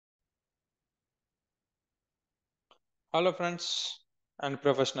Hello friends and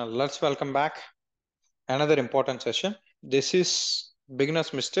professional. Let's welcome back another important session. This is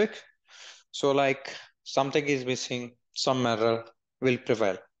beginner's mistake. So like something is missing, some error will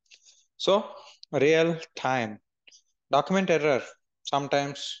prevail. So real time document error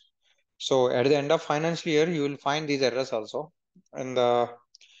sometimes. So at the end of financial year, you will find these errors also. And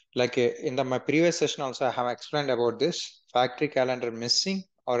in my previous session also, I have explained about this factory calendar missing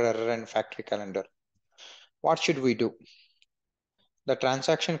or error in factory calendar. What should we do? The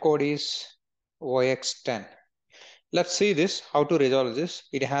transaction code is OX10. Let's see this, how to resolve this.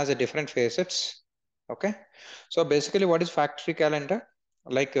 It has a different facets. Okay. So basically what is factory calendar?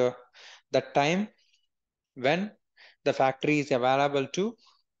 Like the time when the factory is available to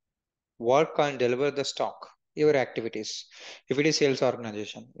work and deliver the stock, your activities. If it is sales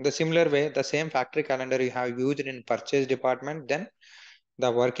organization, the similar way, the same factory calendar you have used in purchase department, then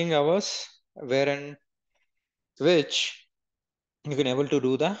the working hours wherein which you can able to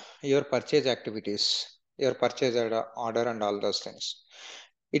do the your purchase activities, your purchase order and all those things.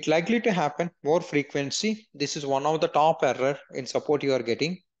 It likely to happen more frequency. This is one of the top error in support you are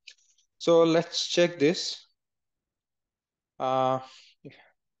getting. So let's check this. uh,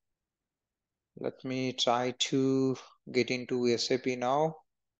 let me try to get into SAP now.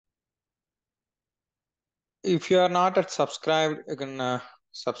 If you are not at subscribed, you can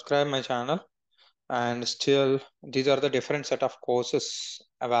subscribe my channel. And still these are the different set of courses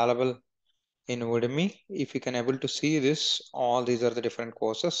available in Udemy. If you can able to see this, all these are the different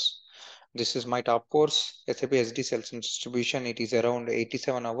courses. This is my top course, SAP SD Sales and Distribution. It is around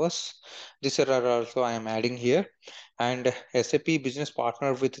 87 hours. This error also I am adding here. And SAP Business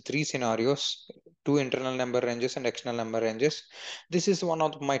Partner with 3 scenarios, 2 internal number ranges and external number ranges. This is one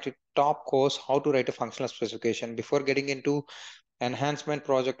of my top course, how to write a functional specification. Before getting into enhancement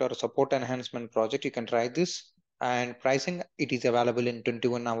project or support enhancement project, you can try this. And pricing, it is available in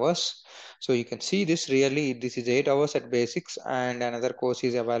 21 hours. So you can see this, really this is 8 hours at basics, and another course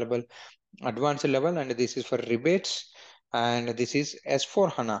is available advanced level, and this is for rebates, and this is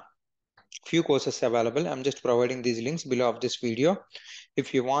S4 HANA. Few courses available. I'm just providing these links below of this video.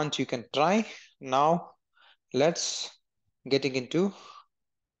 If you want, you can try. Now let's getting into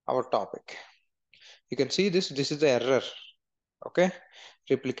our topic. You can see this is the error. Okay,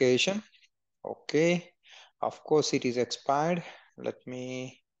 replication. Okay, of course it is expired. Let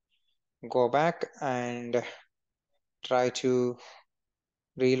me go back and try to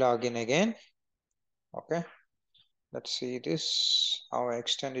re-log in again. Okay, let's see this, how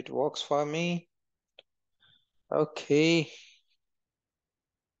extend it works for me. Okay,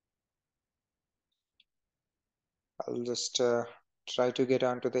 I'll just try to get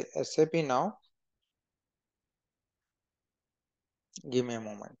onto the SAP now. Give me a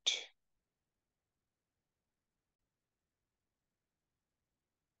moment.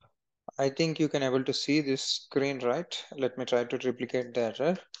 I think you can able to see this screen, right? Let me try to replicate the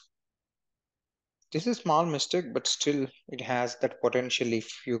error. This is small mistake, but still it has that potential.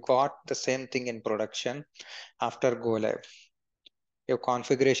 If you got the same thing in production after go live, your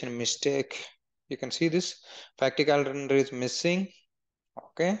configuration mistake, you can see this factory calendar is missing.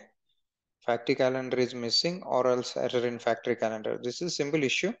 Okay, factory calendar is missing, or else error in factory calendar. This is simple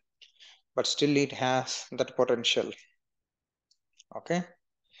issue, but still it has that potential. Okay,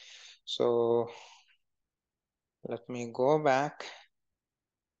 so let me go back.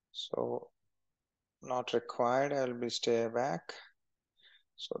 So not required, I'll be stay back.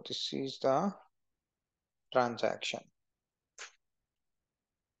 So this is the transaction.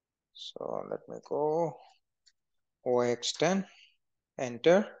 So let me go OX10,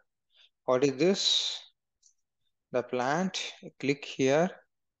 enter. What is this? The plant. Click here,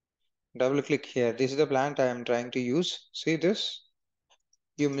 double click here. This is the plant I am trying to use. See this?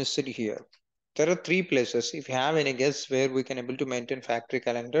 You missed it here. There are 3 places. If you have any guess where we can able to maintain factory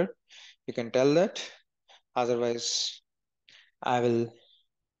calendar, you can tell that. Otherwise, I will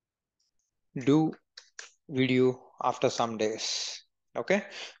do video after some days. Okay,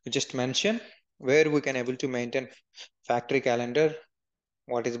 we just mention where we can able to maintain factory calendar.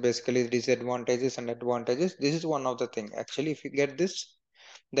 What is basically disadvantages and advantages. This is one of the thing. Actually, if you get this,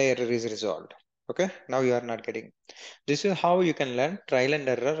 the error is resolved. Okay, now you are not getting. This is how you can learn trial and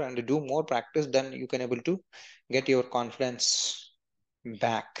error and do more practice, then you can able to get your confidence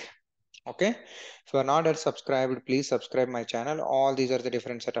back. Okay, if you are not yet subscribed, please subscribe my channel. All these are the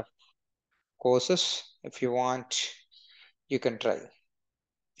different set of courses. If you want, you can try.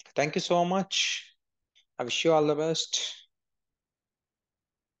 Thank you so much. I wish you all the best.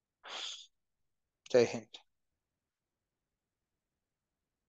 Jai Hind.